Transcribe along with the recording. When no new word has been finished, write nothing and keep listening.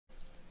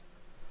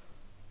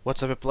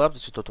What's up, people?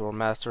 This is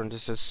YourTotalWarMaster, and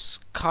this is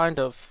kind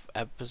of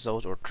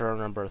episode or turn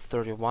number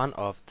 31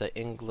 of the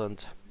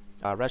England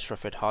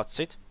retrofit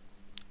Hotseat,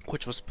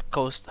 which was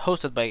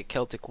hosted by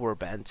Celtic War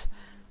Band.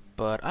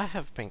 But I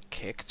have been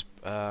kicked,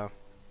 and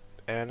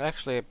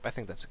actually I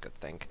think that's a good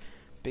thing,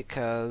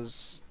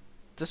 because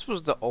this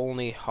was the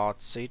only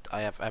Hotseat I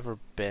have ever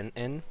been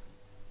in,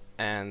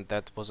 and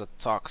that was a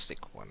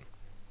toxic one.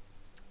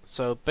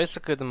 So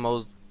basically the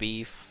most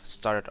beef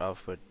started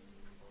off with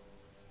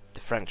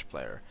the French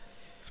player.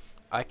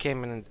 I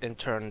came in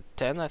turn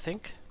 10, I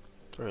think,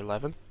 or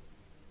 11,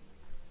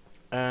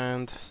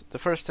 and the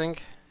first thing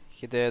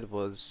he did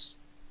was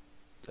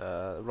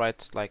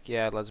write like,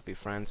 yeah, let's be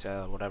friends,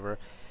 yeah, whatever,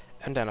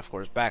 and then of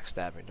course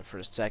backstabbing the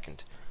first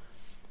second.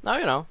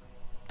 Now,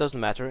 doesn't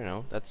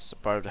matter, that's a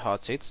part of the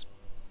hot seats,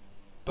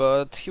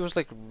 but he was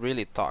like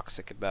really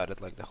toxic about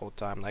it, like the whole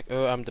time, like,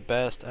 oh, I'm the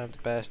best,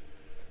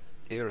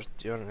 you're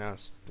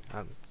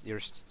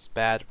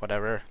bad,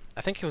 whatever. I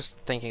think he was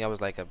thinking I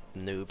was like a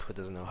noob who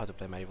doesn't know how to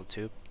play Medieval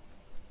 2,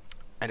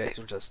 and he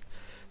would just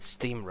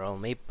steamroll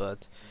me,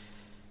 but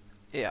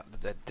yeah,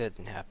 that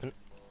didn't happen.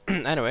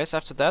 Anyways,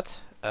 after that,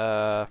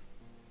 I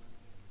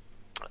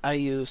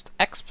used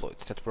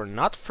exploits that were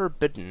not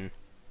forbidden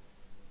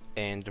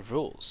in the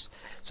rules.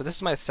 So this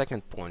is my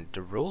second point.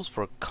 The rules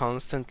were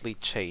constantly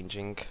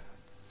changing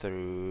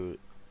through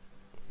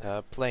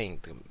playing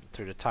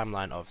through the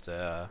timeline of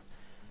the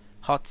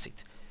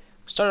Hotseat.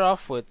 Started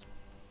off with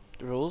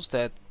rules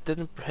that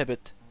didn't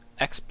prohibit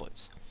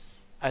exploits.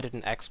 I did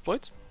an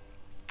exploit,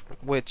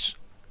 which,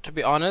 to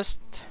be honest,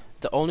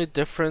 the only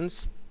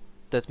difference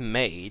that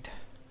made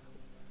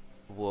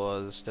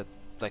was that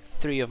like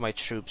 3 of my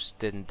troops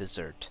didn't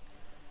desert.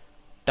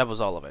 That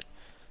was all of it.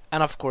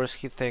 And of course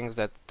he thinks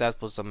that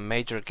that was a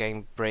major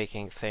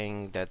game-breaking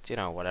thing, that,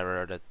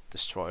 whatever, that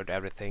destroyed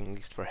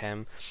everything for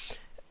him.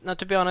 Now,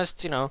 to be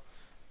honest,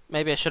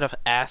 maybe I should have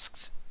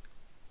asked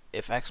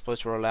if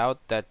exploits were allowed.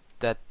 That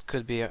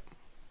could be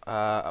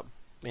a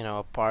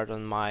part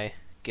on my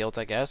guilt,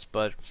 I guess.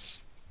 But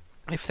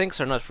if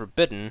things are not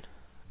forbidden,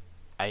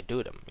 I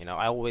do them.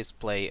 I always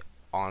play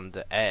on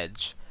the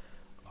edge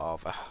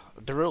of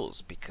the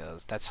rules,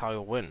 because that's how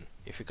you win.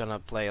 If you're gonna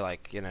play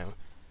like,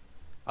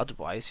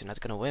 otherwise you're not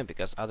gonna win,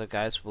 because other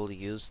guys will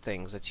use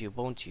things that you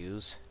won't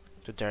use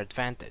to their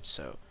advantage.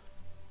 So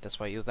that's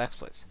why I use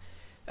exploits.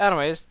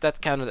 Anyways, that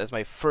counted as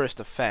my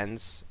first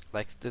offense.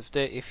 Like,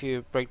 if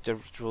you break the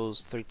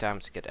rules 3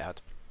 times to get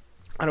out.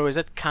 Anyways,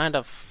 that kind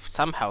of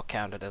somehow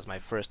counted as my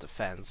first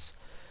offense,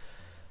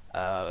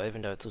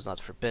 even though it was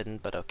not forbidden.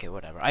 But okay,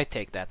 whatever. I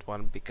take that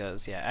one,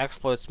 because yeah,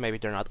 exploits, maybe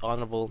they're not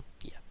honorable.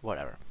 Yeah,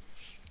 whatever.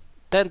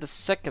 Then the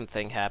second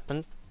thing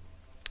happened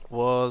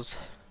was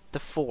the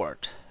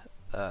fort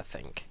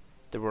thing.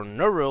 There were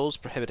no rules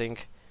prohibiting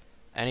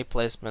any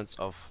placements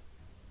of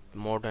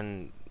more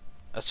than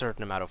a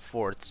certain amount of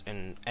forts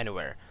in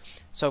anywhere.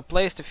 So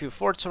placed a few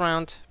forts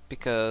around,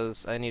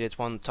 because I needed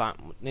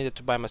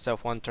to buy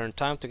myself 1 turn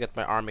time to get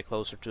my army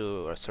closer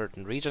to a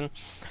certain region.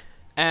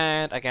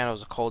 And again, I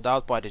was called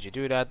out. Why did you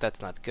do that?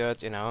 That's not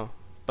good,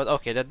 But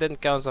okay, that didn't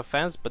count as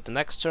offense. But the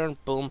next turn,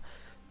 boom,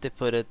 they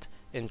put it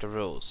into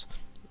rules.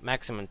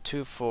 Maximum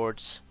 2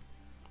 forts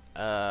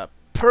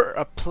per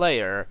a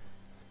player.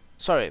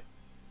 Sorry,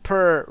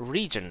 per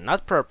region,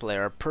 not per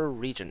player, per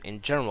region.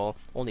 In general,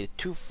 only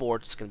 2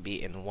 forts can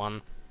be in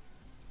one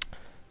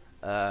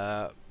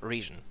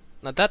region.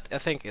 Now that, I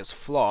think, is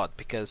flawed,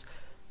 because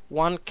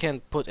one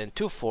can put in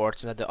 2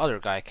 forts and the other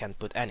guy can't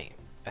put any.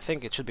 I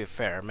think it should be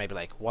fair, maybe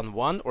like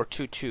 1-1 or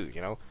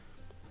 2-2,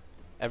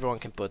 Everyone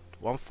can put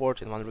 1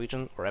 fort in one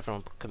region, or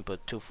everyone can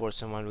put 2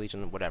 forts in one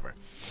region, whatever.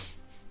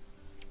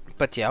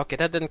 But yeah, okay,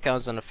 that didn't count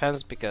as an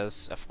offense,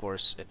 because of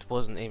course it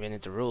wasn't even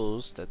in the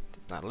rules that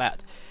it's not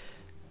allowed.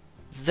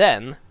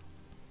 Then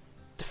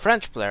the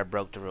French player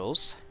broke the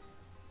rules,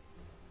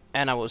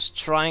 and I was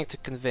trying to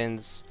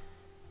convince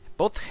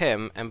both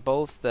him and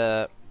both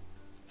the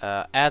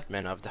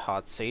admin of the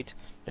Hotseat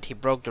that he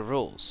broke the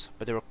rules,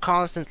 but they were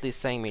constantly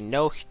saying me,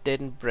 no, he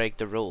didn't break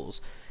the rules,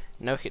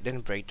 no, he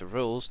didn't break the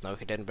rules, no,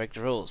 he didn't break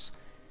the rules.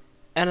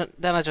 And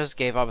then I just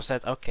gave up and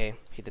said, okay,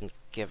 he didn't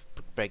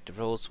break the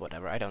rules,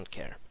 whatever, I don't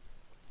care.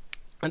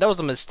 And that was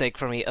a mistake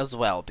for me as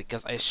well,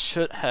 because I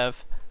should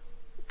have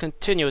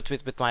continued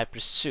with my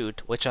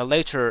pursuit, which I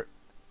later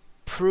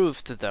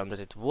proved to them that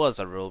it was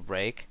a rule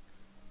break.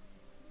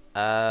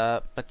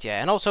 But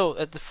yeah, and also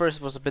at the first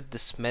it was a bit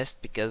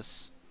dismissed,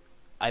 because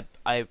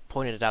I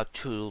pointed it out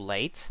too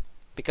late.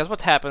 Because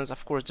what happens,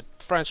 of course, the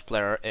French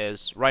player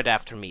is right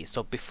after me,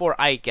 so before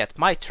I get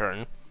my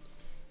turn,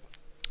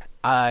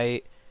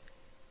 the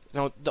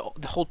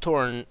whole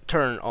turn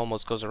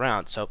almost goes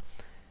around. So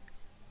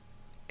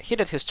he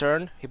did his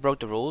turn, he broke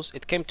the rules,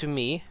 it came to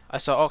me, I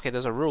saw, okay,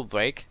 there's a rule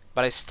break,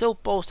 but I still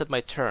posted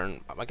my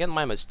turn. Again,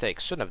 my mistake,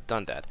 shouldn't have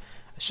done that.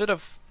 I should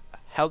have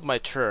held my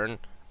turn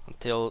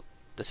until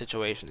the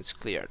situation is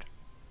cleared.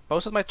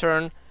 Posted my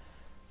turn,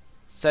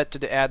 said to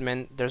the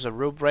admin, there's a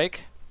rule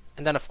break,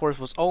 and then of course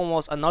was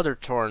almost another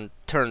turn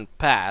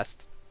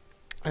passed,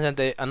 and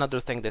then another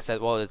thing they said,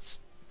 well,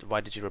 it's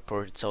why did you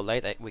report it so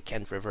late? We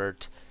can't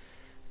revert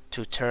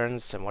 2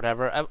 turns and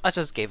whatever. I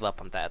just gave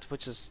up on that,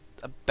 which is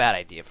a bad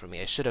idea for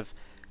me. I should have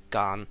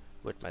gone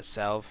with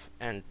myself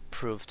and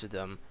proved to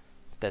them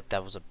that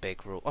that was a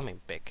big rule. I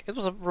mean, big. It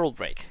was a rule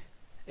break.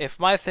 If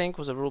my thing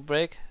was a rule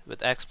break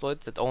with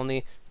exploits that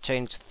only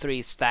changed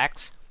 3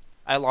 stacks,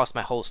 I lost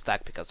my whole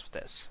stack because of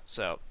this.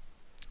 So,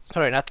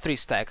 sorry, not 3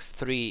 stacks,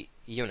 3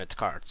 unit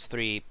cards,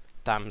 3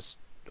 times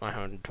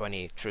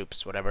 120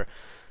 troops, whatever.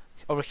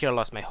 Over here I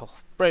lost my whole,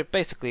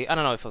 basically, I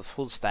don't know if it was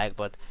full stack,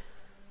 but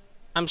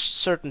I'm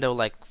certain there were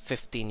like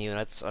 15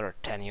 units or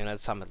 10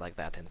 units, something like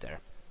that in there.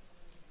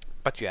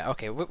 But yeah,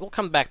 okay, we'll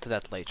come back to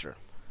that later.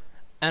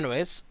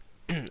 Anyways,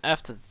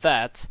 after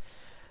that,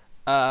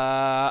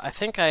 I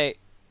think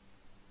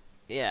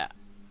yeah.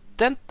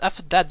 Then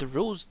after that, the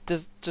rules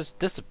just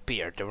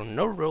disappeared. There were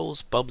no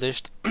rules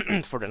published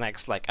for the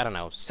next, like, I don't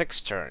know,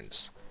 6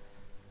 turns.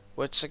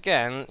 Which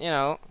again, you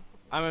know,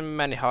 I'm in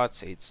many hot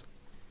seats.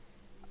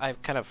 I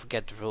kind of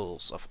forget the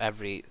rules of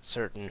every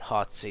certain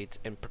hot seat,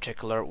 in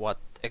particular what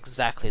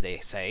exactly they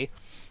say.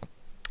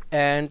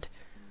 And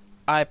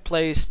I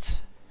placed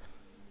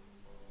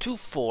 2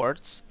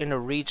 forts in a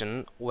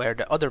region where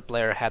the other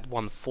player had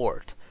 1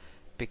 fort.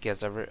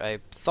 Because I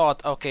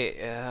thought,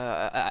 okay,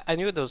 I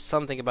knew there was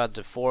something about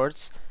the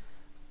forts,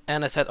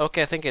 and I said,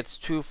 okay, I think it's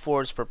 2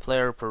 forts per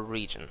player per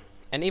region.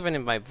 And even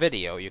in my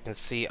video, you can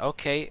see,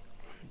 okay,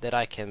 that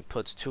I can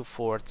put 2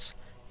 forts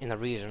in a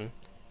region,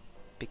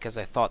 because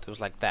I thought it was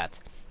like that,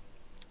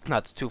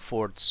 not 2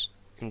 forts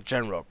in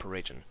general per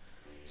region.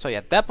 So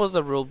yeah, that was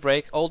a rule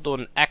break, although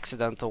an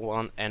accidental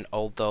one, and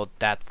although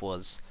that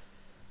was,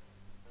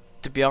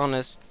 to be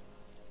honest,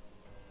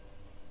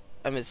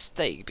 a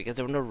mistake, because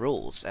there were no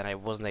rules and I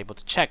wasn't able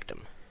to check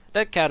them.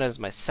 That counted as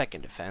my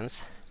second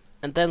offense.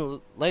 And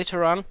then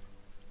later on,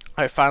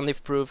 I finally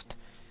proved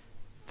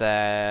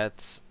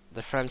that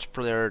the French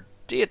player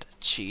did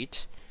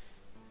cheat,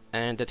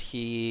 and that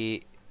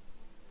he,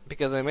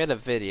 because I made a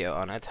video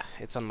on it,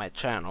 it's on my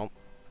channel,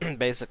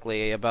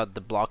 basically about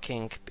the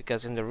blocking,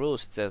 because in the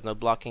rules it says no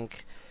blocking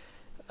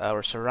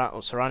or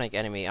surrounding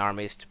enemy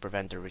armies to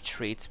prevent the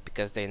retreat,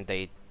 because then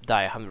they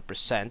die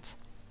 100%.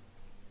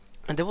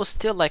 And they was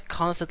still like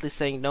constantly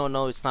saying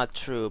no, it's not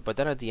true. But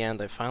then at the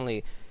end I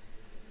finally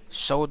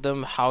showed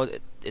them how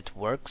it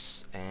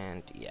works,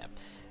 and yeah.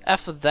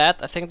 After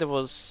that I think there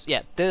was,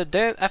 yeah,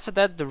 after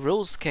that the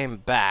rules came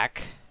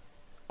back,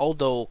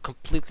 although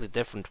completely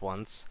different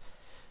ones.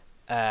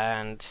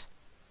 And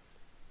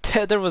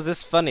there was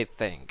this funny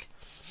thing.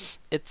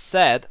 It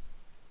said,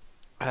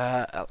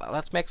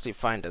 let me actually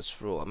find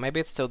this rule. Maybe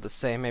it's still the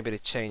same, maybe they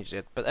changed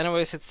it. But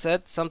anyways, it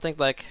said something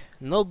like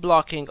no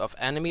blocking of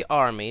enemy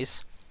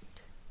armies,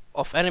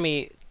 of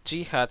enemy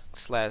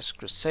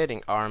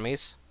jihad/crusading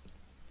armies,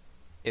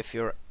 if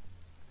you're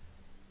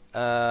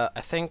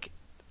I think,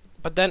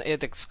 but then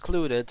it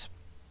excluded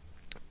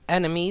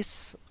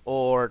enemies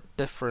or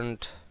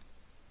different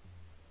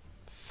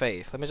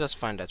faith. Let me just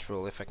find that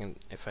rule if I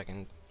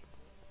can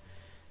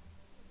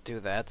do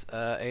that.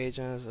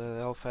 Agents,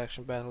 all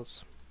faction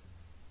battles.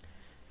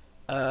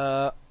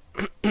 Let's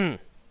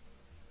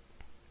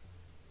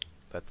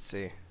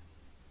see.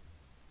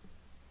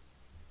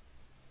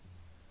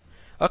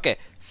 Okay,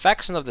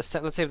 faction of the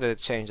let's see if they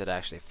changed it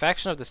actually.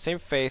 Faction of the same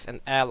faith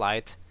and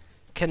allied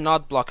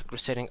cannot block a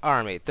crusading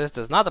army. This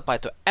does not apply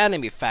to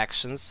enemy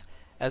factions,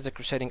 as the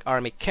crusading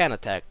army can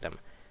attack them.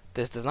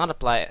 This does not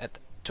apply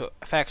to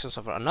factions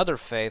of another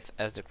faith,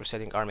 as the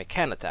crusading army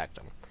can attack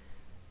them.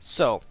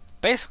 So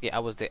basically, I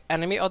was the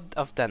enemy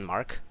of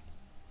Denmark.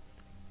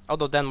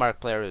 Although Denmark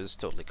player is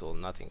totally cool,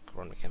 nothing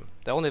wrong with him.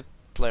 The only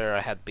player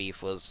I had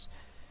beef was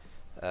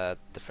the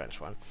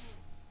French one.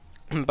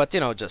 But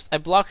you know, just I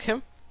blocked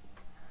him.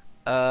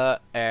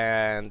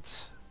 And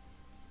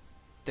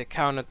they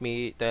counted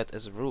me that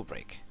as a rule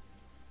break.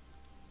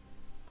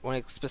 When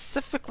it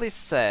specifically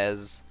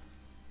says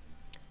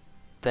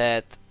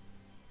that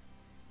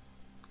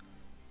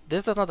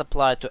this does not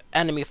apply to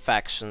enemy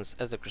factions,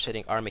 as the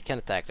crusading army can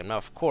attack them. Now,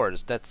 of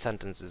course, that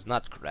sentence is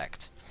not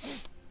correct.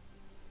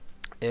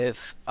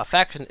 If a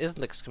faction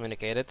isn't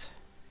excommunicated,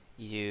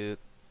 you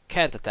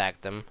can't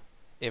attack them,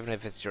 even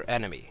if it's your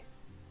enemy.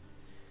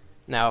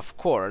 Now, of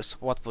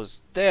course, what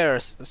was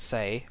theirs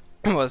say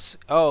was,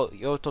 oh,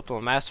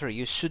 YourTotalWarMaster,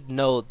 you should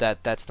know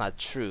that that's not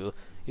true.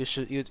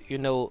 You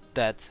know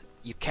that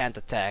you can't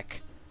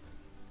attack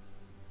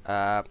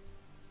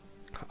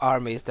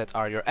armies that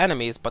are your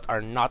enemies but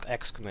are not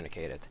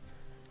excommunicated.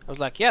 I was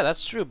like, yeah,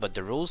 that's true, but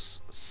the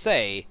rules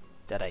say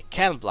that I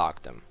can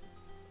block them.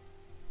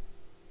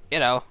 You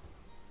know.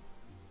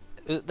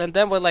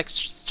 Then we're like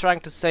trying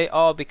to say,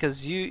 oh,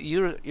 because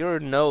you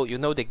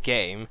know the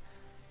game.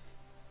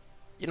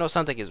 You know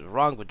something is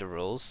wrong with the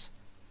rules.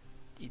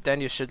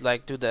 Then you should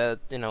like do that,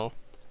 you know,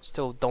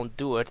 still don't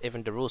do it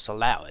even the rules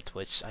allow it,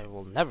 which I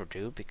will never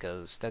do,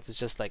 because that is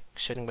just like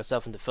shooting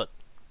myself in the foot.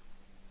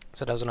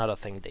 So that was another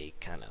thing they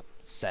kind of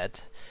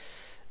said,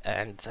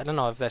 and I don't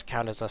know if that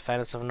counts as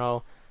offense or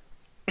no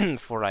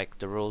for like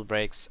the rule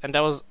breaks. And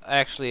that was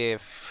actually,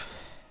 if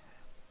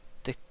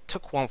they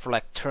took one for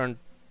like turn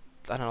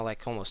I don't know,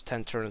 like almost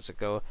 10 turns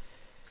ago.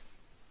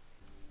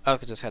 I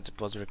just had to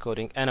pause the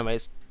recording.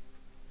 Anyways,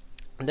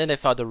 and then they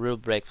found a rule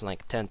break from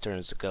like 10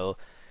 turns ago,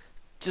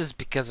 just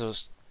because I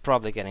was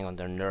probably getting on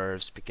their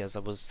nerves, because I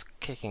was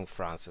kicking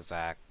France's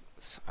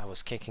ass, I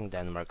was kicking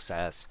Denmark's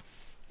ass,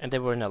 and they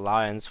were in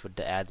alliance with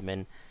the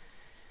admin.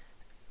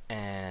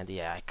 And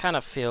yeah, I kind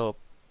of feel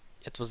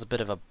it was a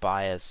bit of a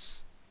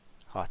bias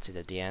Hotseat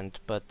at the end,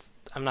 but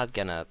I'm not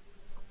gonna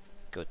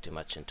go too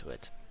much into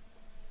it.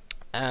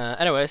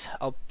 Anyways,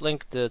 I'll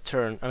link the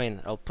turn,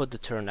 I'll put the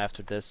turn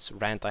after this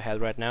rant I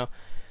had right now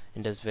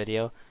in this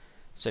video,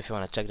 so if you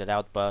want to check that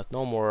out. But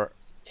no more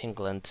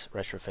England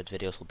retrofit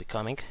videos will be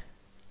coming,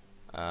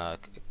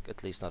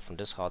 at least not from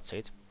this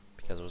Hotseat,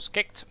 because it was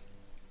kicked.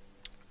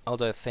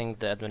 Although I think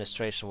the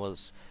administration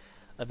was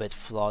a bit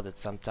flawed at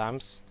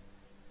sometimes.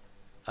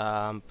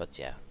 But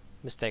yeah,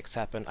 mistakes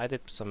happen. I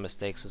did some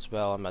mistakes as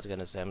well. I'm not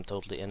gonna say I'm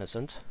totally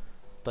innocent,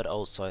 but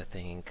also I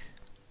think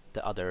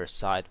the other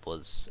side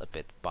was a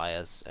bit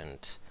biased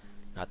and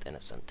not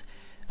innocent.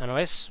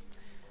 Anyways,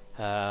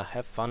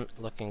 have fun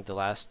looking the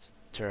last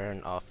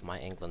turn of my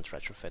England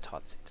retrofit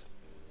Hotseat.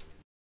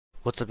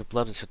 What's up,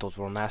 people? This is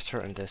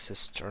YourTotalWarMaster, and this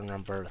is turn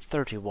number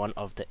 31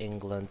 of the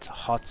England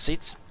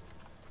Hotseat.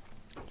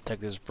 Take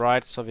this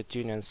bright. Soviet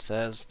Union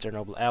says, "Dear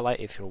noble ally,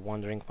 if you're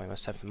wondering why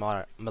myself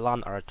and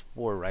Milan are at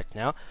war right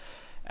now,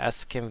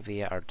 ask him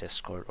via our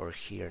Discord or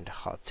here in the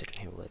Hotseat and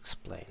he will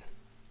explain."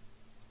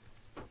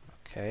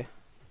 Okay.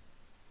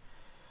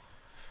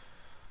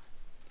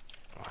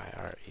 Why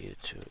are you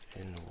two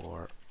in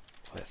war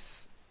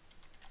with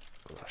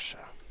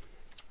Russia?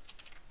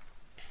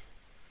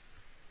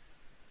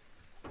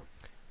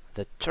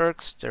 The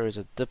Turks, there is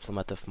a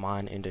diplomat of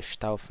mine in the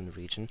Staufen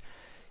region.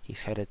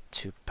 He's headed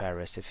to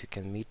Paris. If you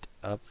can meet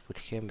up with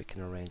him, we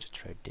can arrange a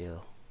trade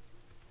deal.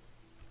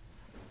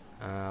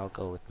 I'll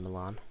go with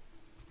Milan.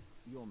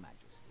 Your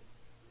Majesty.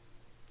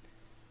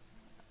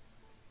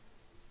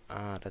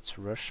 That's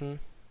Russian.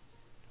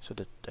 So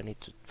that I need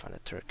to find a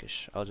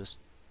Turkish. I'll just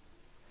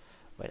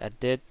wait. I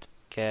did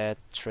get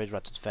trade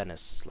route to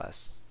Venice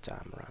last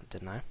time around,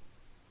 didn't I?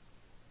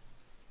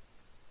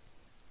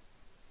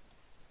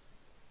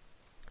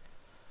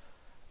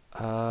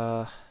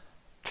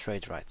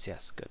 Trade rights,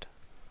 yes, good.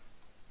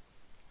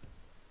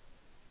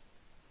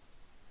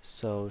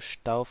 So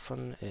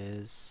Staufen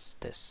is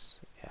this.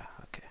 Yeah,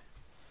 okay.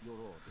 Your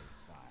orders,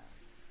 sire.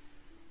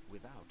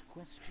 Without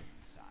question,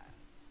 sire.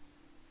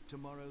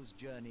 Tomorrow's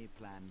journey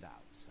planned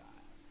out,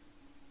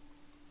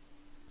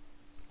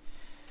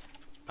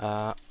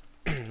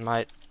 sire.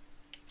 My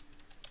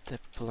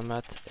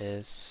diplomat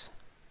is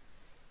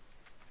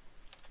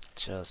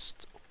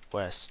just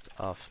west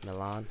of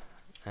Milan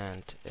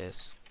and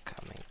is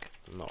coming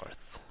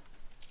north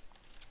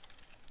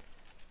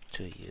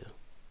to you.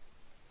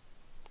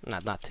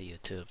 Not to you,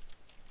 to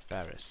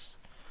Paris,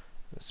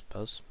 I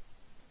suppose.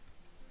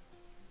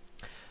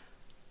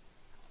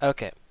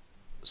 Okay,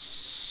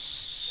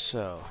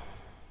 so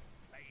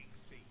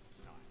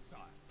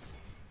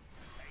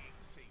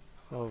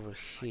over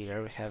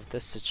here we have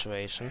this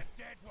situation.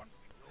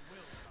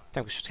 I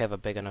think we should have a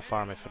big enough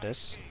army for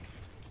this.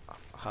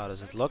 How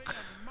does it look?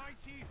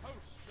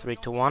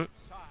 3-1.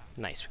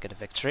 Nice, we get a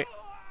victory.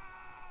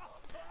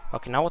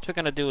 Okay, now what we're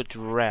gonna do with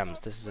Rams?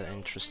 This is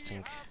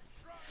interesting.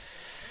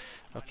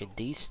 Okay,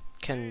 these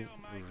can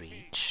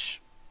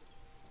reach.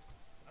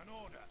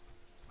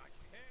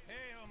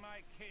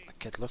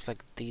 Okay, it looks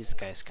like these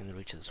guys can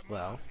reach as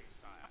well.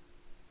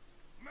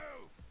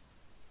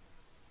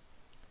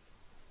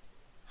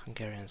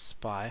 Hungarian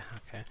spy,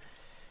 okay.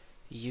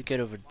 You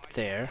get over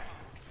there.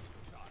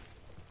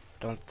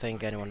 Don't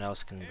think anyone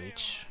else can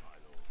reach.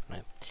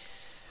 Right.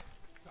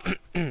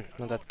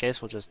 In that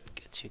case, we'll just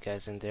get you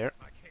guys in there.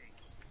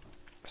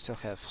 Still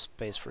have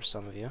space for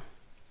some of you.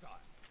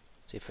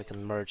 See if we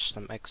can merge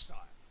some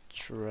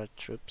extra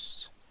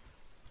troops.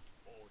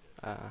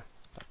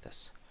 Like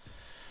this.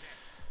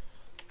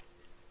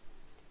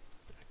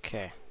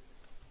 Okay.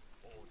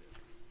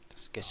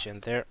 Just get you in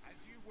there.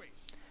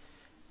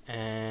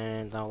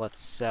 And now let's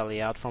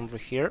sally out from over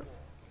here.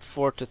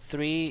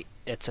 4-3,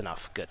 it's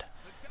enough. Good.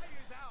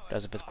 That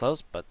was a bit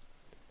close, but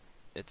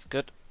it's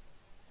good.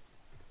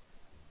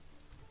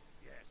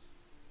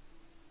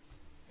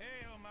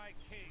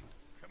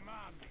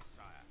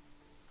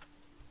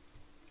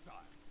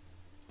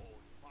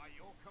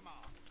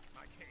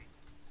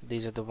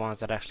 These are the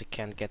ones that actually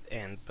can't get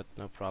in, but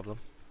no problem.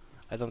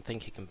 I don't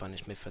think he can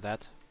punish me for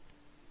that.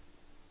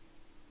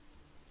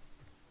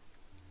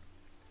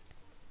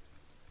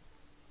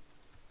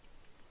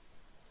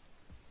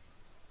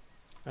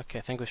 Okay,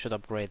 I think we should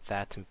upgrade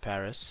that in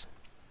Paris.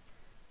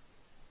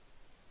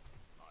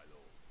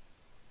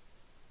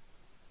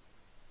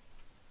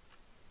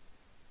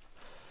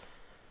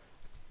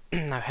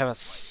 I have a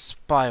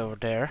spy over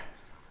there.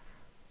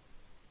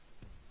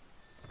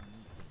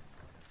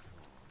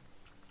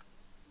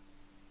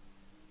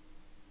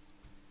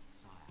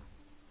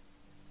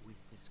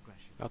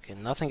 Okay,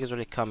 nothing is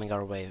really coming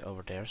our way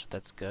over there, so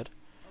that's good.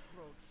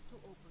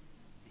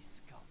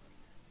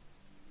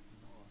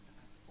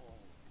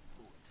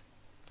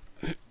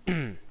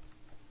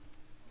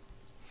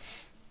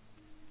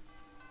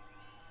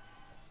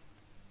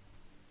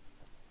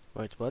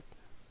 Wait, what?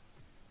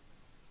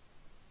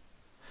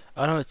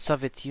 Oh no, it's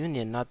Soviet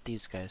Union, not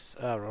these guys.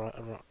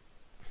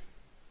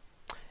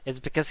 It's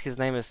because his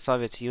name is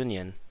Soviet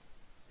Union.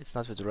 It's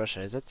not with Russia,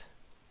 is it?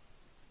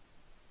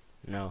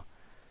 No.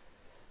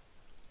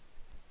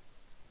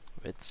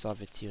 With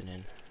Soviet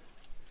Union.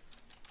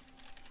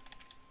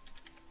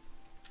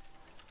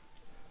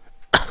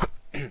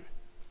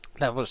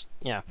 That was,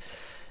 yeah.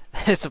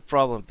 It's a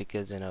problem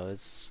because, you know,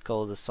 it's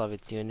called the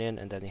Soviet Union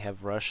and then you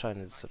have Russia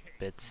and it's a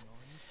bit...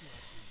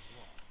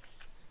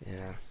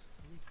 yeah.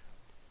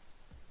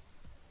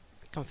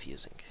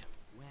 Confusing.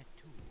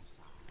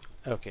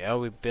 Okay, are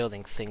we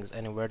building things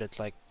anywhere that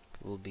like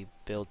will be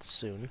built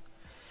soon?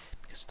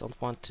 Because don't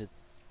want to...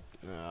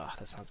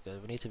 that sounds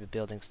good. We need to be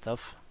building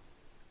stuff.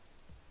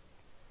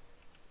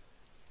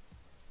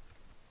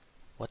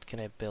 What can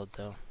I build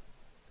though?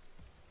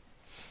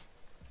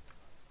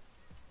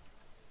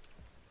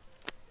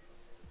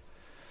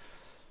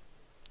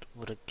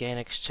 Would a gain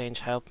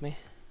exchange help me?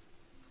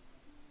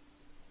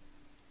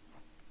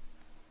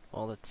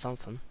 Well, that's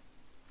something.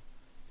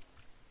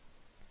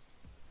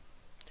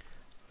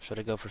 Should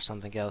I go for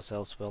something else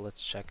elsewhere?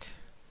 Let's check.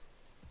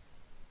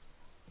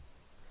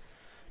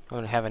 I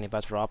don't have any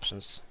better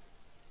options.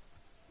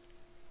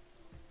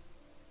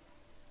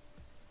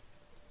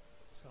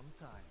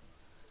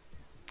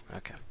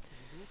 Okay.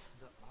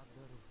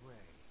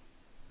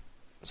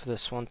 So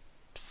this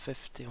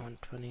 150,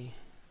 120.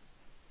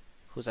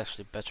 Who's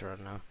actually better right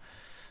now?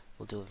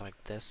 We'll do it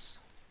like this.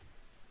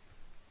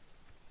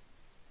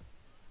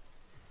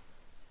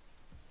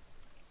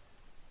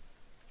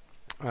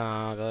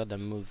 I'll go ahead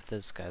and move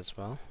this guy as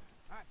well.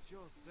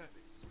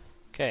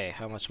 Okay,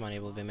 how much money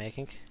we'll be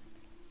making?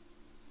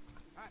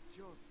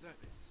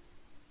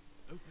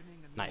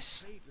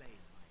 Nice.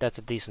 That's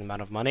a decent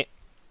amount of money.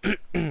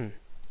 Okay,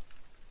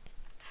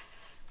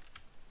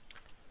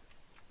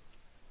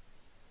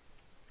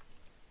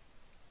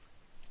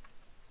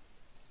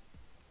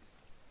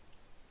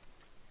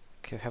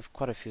 we have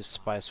quite a few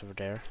spies over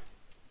there.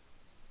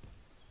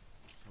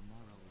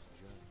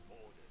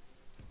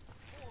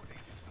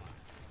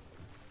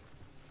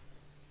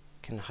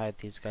 Can hide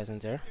these guys in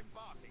there.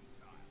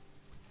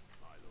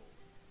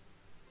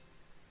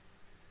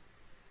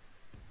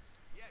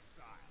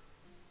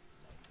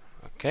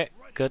 Okay,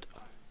 good.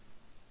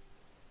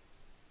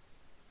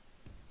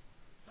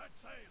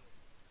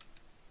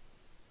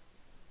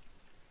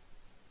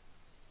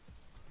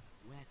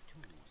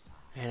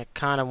 And I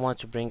kind of want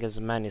to bring as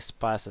many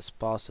spies as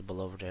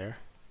possible over there.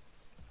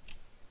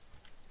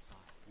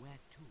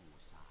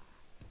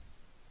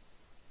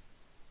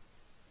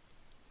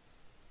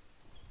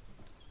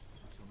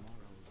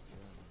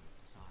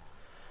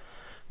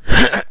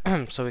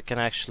 So we can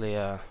actually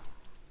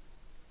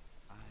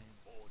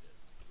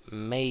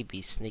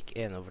maybe sneak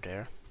in over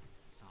there.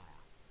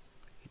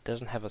 He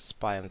doesn't have a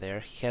spy in there.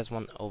 He has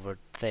one over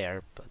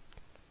there, but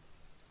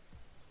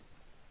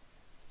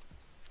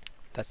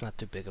that's not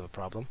too big of a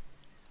problem.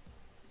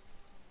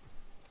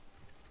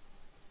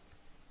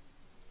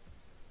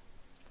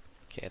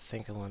 Okay, I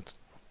think I want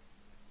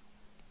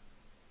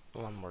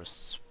one more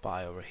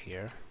spy over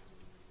here.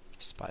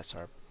 Spies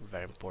are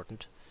very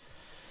important.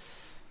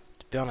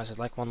 To be honest, I'd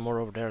like one more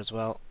over there as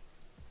well.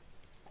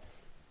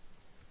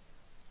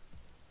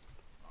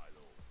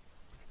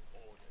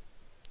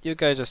 You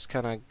guys just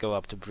kind of go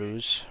up to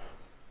Bruges.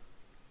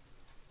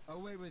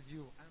 Away with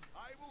you.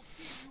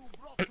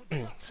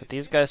 So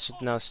these guys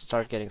should now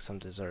start getting some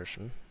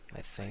desertion,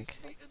 I think.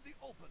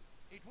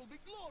 It will be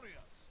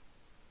glorious.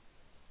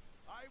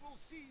 I will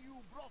see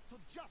you brought to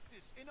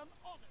justice in an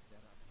honor. There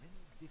are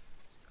many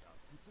differences. Our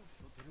people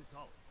should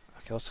resolve.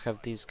 Okay, also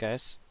have these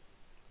guys.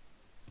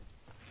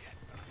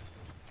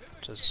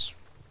 Just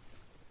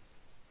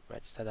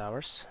right, is that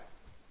ours?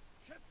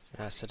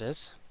 Yes, it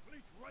is.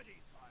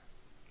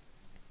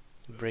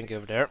 Bring you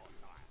over there.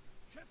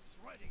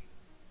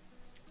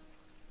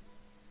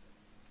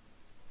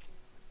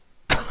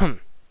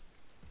 Can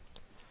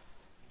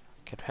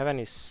we have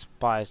any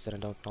spies that I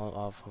don't know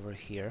of over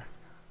here?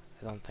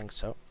 I don't think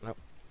so. Nope.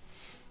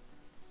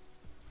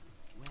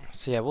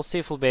 So yeah, we'll see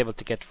if we'll be able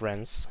to get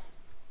Wrens.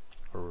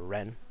 Or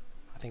Wren.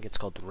 I think it's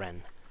called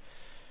Wren.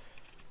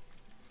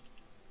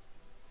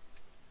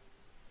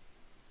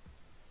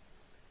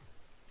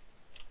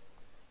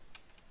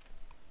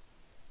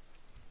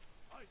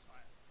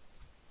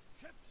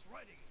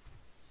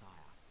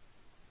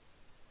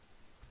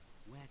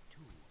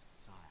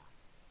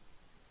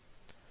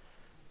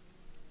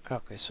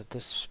 Okay, so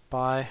this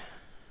spy,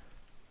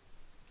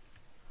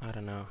 I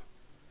don't know.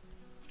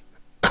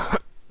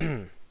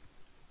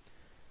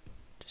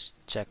 Just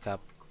check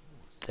up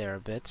there a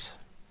bit.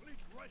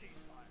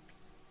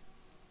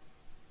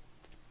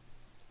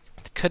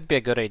 It could be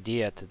a good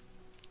idea to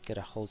get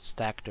a whole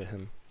stack to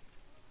him.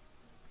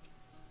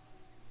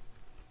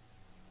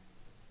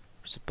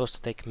 We're supposed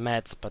to take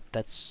meds, but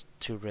that's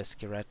too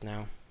risky right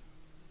now.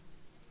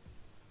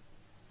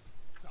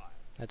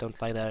 I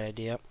don't like that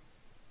idea.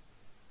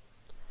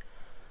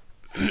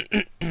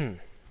 And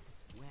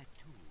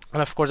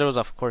of course there was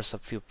a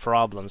few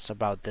problems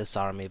about this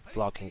army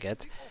blocking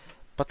it,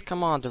 But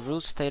come on, the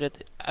rules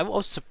stated... I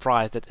was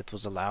surprised that it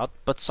was allowed,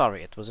 but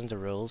sorry, it was in the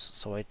rules,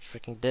 so I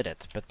freaking did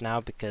it. But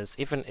now, because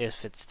even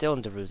if it's still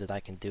in the rules that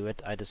I can do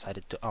it, I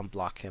decided to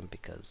unblock him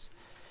because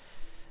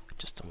I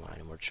just don't want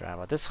any more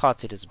drama. This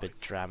Hotseat is a bit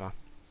drama.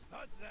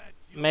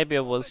 Maybe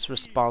I was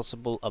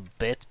responsible a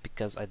bit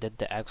because I did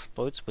the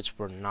exploits, which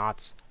were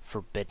not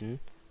forbidden,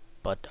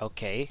 but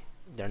okay,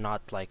 they're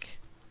not like...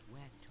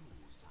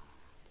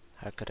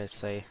 How could I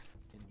say?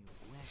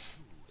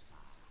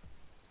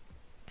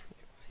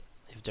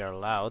 If they're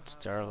allowed,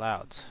 they're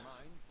allowed.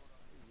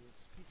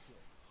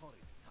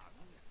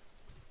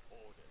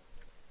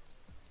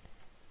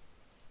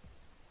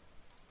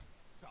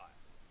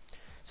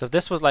 So if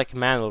this was like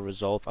manual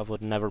resolve, I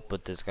would never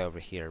put this guy over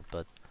here,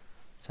 but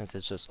since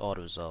it's just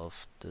auto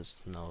resolve, there's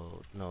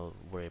no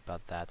worry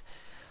about that.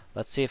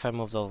 Let's see if I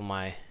moved all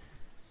my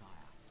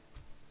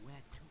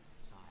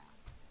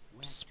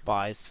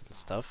spies and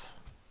stuff.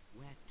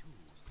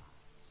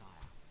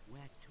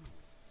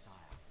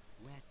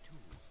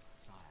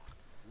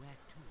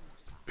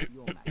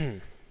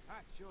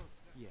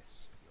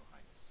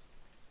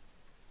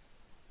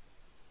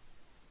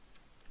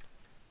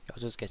 I'll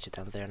just get you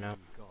down there now.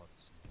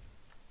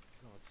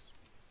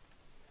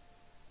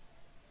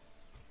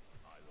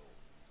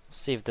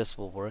 See if this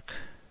will work.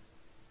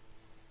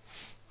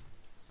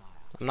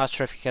 I'm not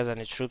sure if he has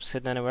any troops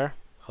hidden anywhere.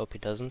 Hope he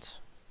doesn't.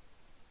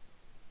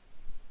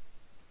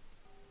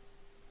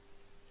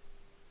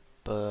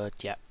 But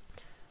yeah,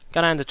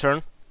 gonna end the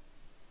turn.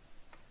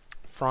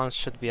 France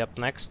should be up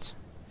next.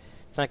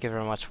 Thank you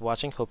very much for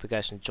watching. Hope you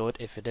guys enjoyed.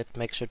 If you did,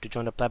 make sure to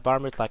join the Pleb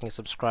Army, liking,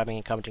 subscribing,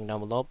 and commenting down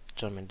below.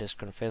 Join me in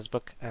Discord and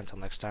Facebook. Until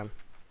next time,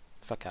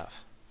 fuck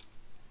off.